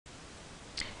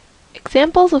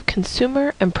Examples of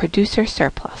consumer and producer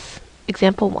surplus.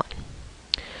 Example 1.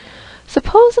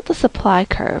 Suppose that the supply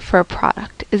curve for a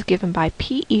product is given by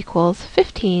P equals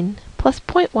 15 plus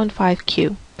 0.15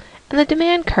 Q, and the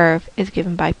demand curve is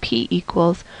given by P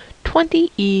equals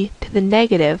 20 e to the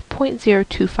negative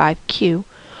 0.025 Q,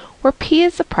 where P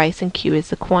is the price and Q is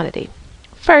the quantity.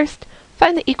 First,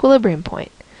 find the equilibrium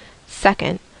point.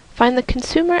 Second, find the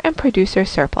consumer and producer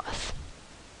surplus.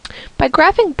 By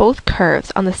graphing both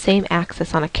curves on the same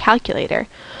axis on a calculator,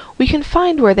 we can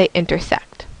find where they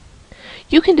intersect.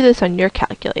 You can do this on your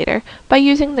calculator by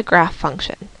using the graph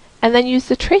function, and then use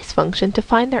the trace function to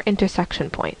find their intersection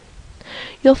point.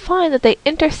 You'll find that they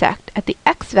intersect at the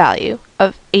x value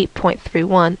of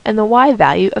 8.31 and the y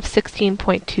value of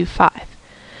 16.25.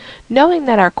 Knowing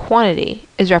that our quantity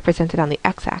is represented on the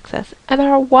x-axis and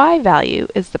our y value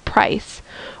is the price,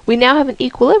 we now have an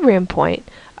equilibrium point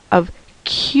of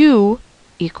Q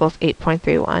equals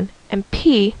 8.31 and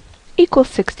P equals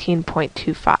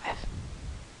 16.25.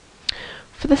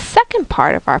 For the second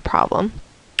part of our problem,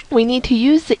 we need to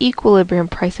use the equilibrium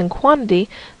price and quantity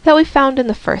that we found in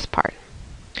the first part.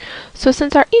 So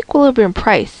since our equilibrium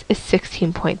price is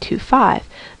 16.25,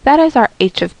 that is our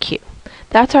H of Q.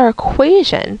 That's our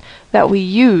equation that we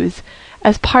use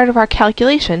as part of our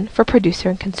calculation for producer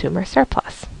and consumer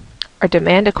surplus. Our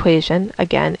demand equation,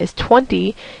 again, is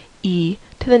 20 e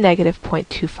to the negative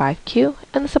 0.25 Q,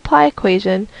 and the supply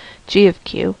equation, G of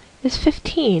Q, is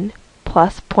 15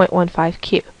 plus 0.15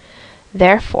 Q.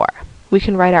 Therefore, we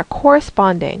can write our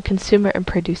corresponding consumer and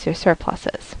producer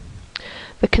surpluses.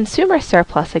 The consumer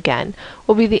surplus, again,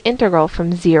 will be the integral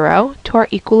from 0 to our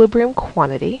equilibrium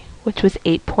quantity, which was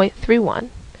 8.31,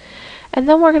 and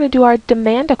then we're going to do our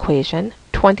demand equation,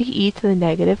 20 e to the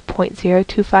negative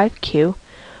 0.025 Q,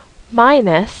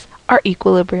 minus our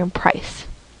equilibrium price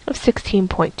of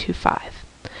 16.25.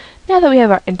 Now that we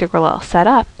have our integral all set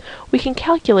up, we can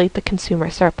calculate the consumer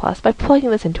surplus by plugging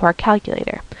this into our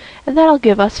calculator, and that'll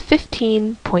give us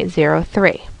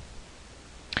 15.03.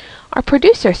 Our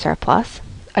producer surplus,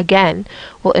 again,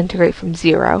 will integrate from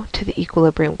 0 to the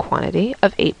equilibrium quantity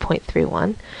of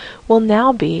 8.31, will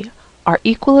now be our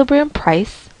equilibrium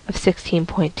price of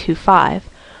 16.25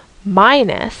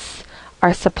 minus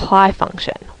our supply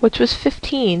function, which was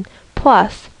 15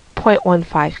 plus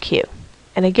 0.15 Q.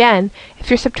 And again, if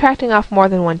you're subtracting off more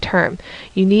than one term,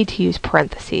 you need to use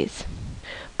parentheses.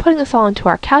 Putting this all into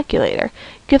our calculator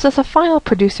gives us a final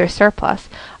producer surplus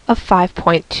of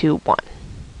 5.21.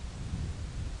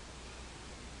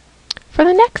 For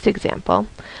the next example,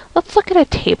 let's look at a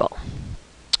table.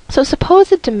 So suppose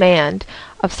the demand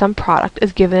of some product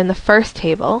is given in the first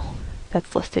table,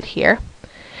 that's listed here,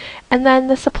 and then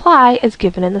the supply is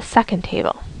given in the second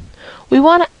table. We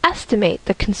want to estimate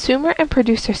the consumer and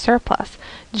producer surplus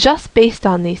just based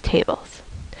on these tables.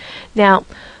 Now,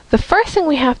 the first thing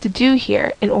we have to do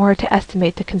here in order to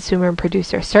estimate the consumer and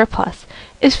producer surplus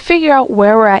is figure out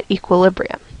where we're at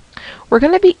equilibrium. We're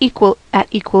going to be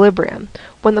at equilibrium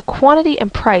when the quantity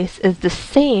and price is the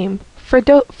same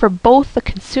for both the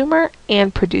consumer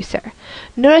and producer.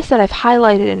 Notice that I've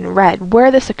highlighted in red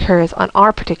where this occurs on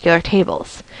our particular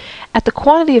tables. At the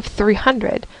quantity of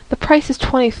 300, the price is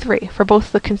 23 for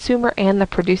both the consumer and the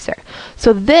producer.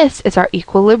 So this is our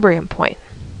equilibrium point.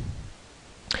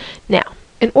 Now,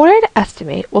 in order to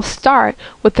estimate, we'll start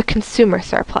with the consumer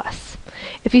surplus.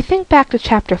 If you think back to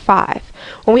Chapter 5,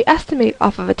 when we estimate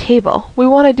off of a table, we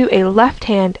want to do a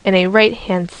left-hand and a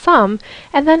right-hand sum,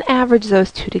 and then average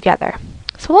those two together.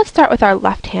 So let's start with our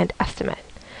left-hand estimate.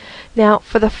 Now,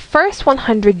 for the first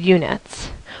 100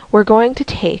 units, we're going to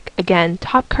take, again,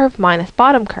 top curve minus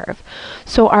bottom curve.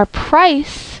 So our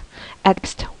price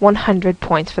at 100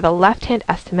 points for the left-hand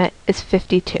estimate is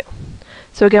 52.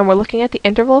 So again, we're looking at the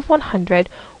interval of 100.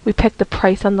 We pick the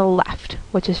price on the left,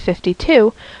 which is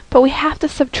 52, but we have to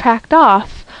subtract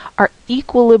off our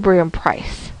equilibrium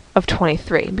price of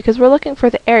 23 because we're looking for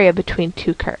the area between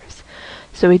two curves.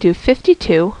 So we do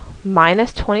 52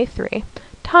 minus 23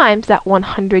 times that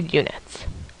 100 units.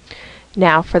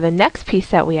 Now for the next piece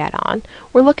that we add on,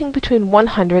 we're looking between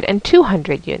 100 and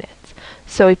 200 units.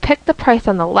 So we pick the price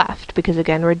on the left because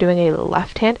again we're doing a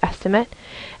left-hand estimate,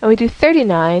 and we do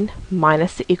 39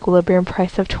 minus the equilibrium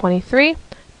price of 23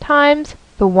 times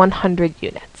the 100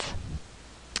 units.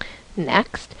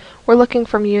 Next, we're looking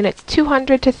from units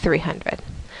 200 to 300.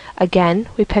 Again,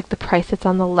 we pick the price that's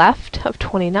on the left of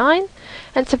 29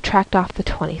 and subtract off the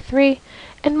 23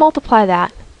 and multiply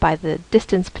that by the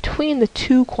distance between the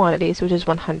two quantities, which is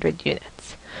 100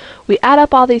 units. We add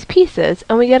up all these pieces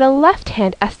and we get a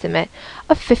left-hand estimate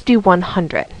of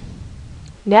 5,100.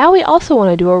 Now we also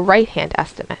want to do a right-hand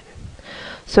estimate.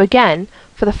 So again,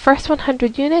 For the first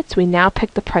 100 units, we now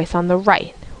pick the price on the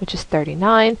right, which is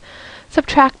 39,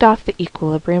 subtract off the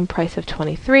equilibrium price of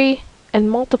 23,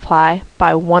 and multiply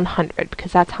by 100,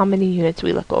 because that's how many units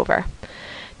we look over.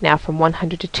 Now from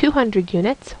 100 to 200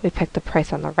 units, we pick the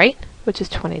price on the right, which is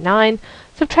 29,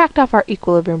 subtract off our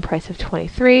equilibrium price of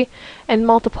 23, and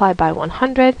multiply by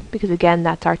 100, because again,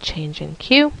 that's our change in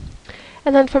Q.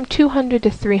 And then from 200 to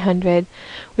 300,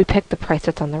 we pick the price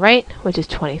that's on the right, which is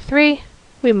 23.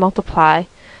 We multiply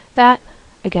that,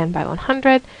 again, by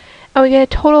 100, and we get a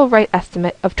total right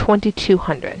estimate of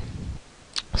 2,200.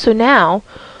 So now,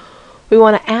 we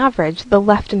want to average the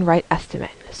left and right estimate.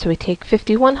 So we take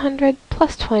 5,100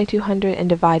 plus 2,200 and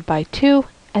divide by 2,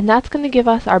 and that's going to give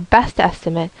us our best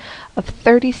estimate of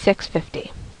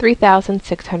 3,650,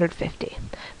 3,650.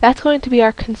 That's going to be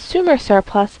our consumer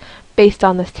surplus based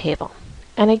on this table.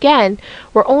 And again,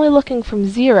 we're only looking from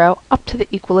 0 up to the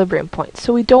equilibrium point,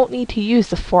 so we don't need to use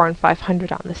the 4 and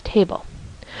 500 on this table.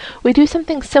 We do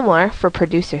something similar for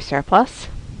producer surplus.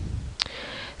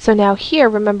 So now here,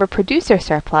 remember, producer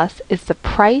surplus is the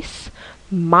price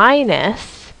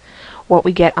minus what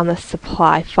we get on the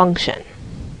supply function.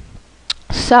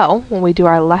 So when we do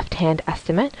our left-hand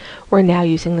estimate, we're now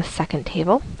using the second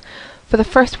table. For the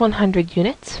first 100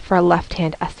 units, for our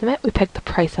left-hand estimate, we pick the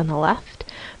price on the left.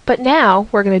 But now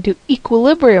we're going to do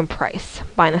equilibrium price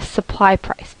minus supply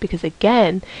price, because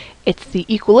again, it's the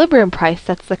equilibrium price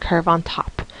that's the curve on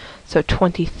top. So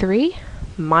 23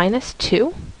 minus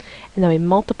 2, and then we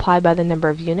multiply by the number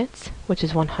of units, which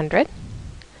is 100.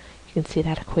 You can see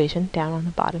that equation down on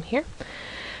the bottom here.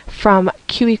 From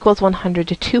Q equals 100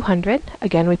 to 200,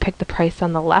 again, we pick the price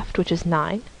on the left, which is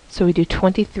 9. So we do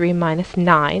 23 minus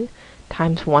 9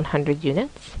 times 100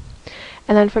 units.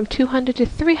 And then from 200 to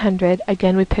 300,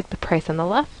 again, we pick the price on the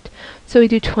left. So we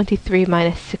do 23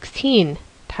 minus 16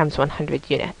 times 100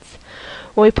 units.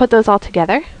 When we put those all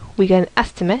together, we get an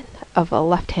estimate of a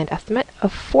left-hand estimate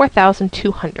of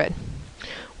 4,200.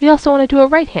 We also want to do a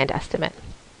right-hand estimate.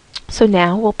 So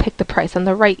now we'll pick the price on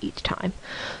the right each time.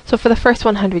 So for the first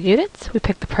 100 units, we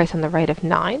pick the price on the right of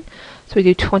 9. So we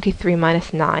do 23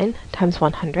 minus 9 times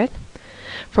 100.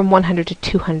 From 100 to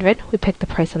 200, we pick the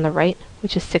price on the right,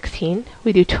 which is 16.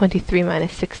 We do 23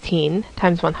 minus 16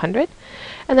 times 100.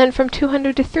 And then from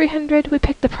 200 to 300, we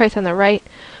pick the price on the right,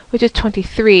 which is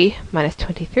 23 minus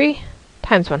 23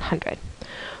 times 100.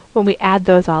 When we add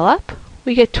those all up,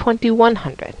 we get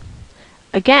 2,100.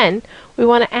 Again, we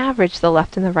want to average the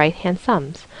left and the right-hand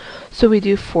sums. So we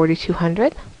do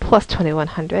 4,200 plus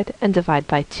 2,100 and divide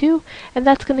by 2, and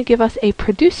that's going to give us a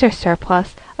producer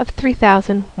surplus of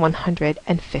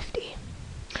 3,150.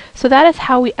 So that is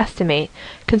how we estimate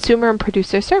consumer and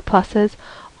producer surpluses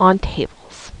on tables.